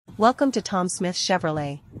Welcome to Tom Smith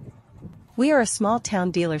Chevrolet. We are a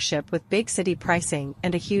small-town dealership with big city pricing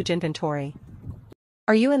and a huge inventory.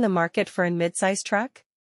 Are you in the market for a midsize truck?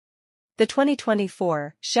 The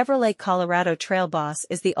 2024 Chevrolet Colorado Trail Boss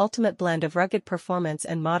is the ultimate blend of rugged performance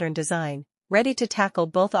and modern design, ready to tackle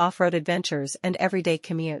both off-road adventures and everyday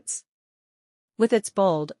commutes. With its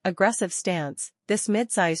bold, aggressive stance, this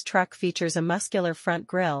midsize truck features a muscular front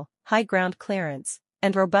grille, high ground clearance,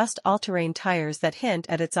 and robust all-terrain tires that hint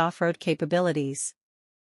at its off-road capabilities.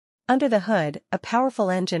 Under the hood, a powerful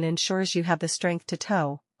engine ensures you have the strength to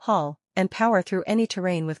tow, haul, and power through any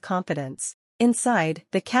terrain with confidence. Inside,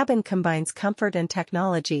 the cabin combines comfort and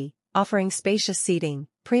technology, offering spacious seating,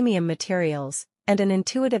 premium materials, and an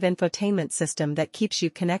intuitive infotainment system that keeps you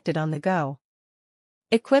connected on the go.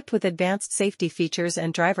 Equipped with advanced safety features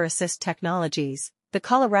and driver assist technologies, the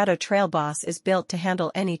Colorado Trail Boss is built to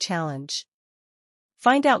handle any challenge.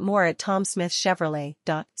 Find out more at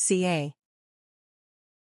tomsmithchevrolet.ca.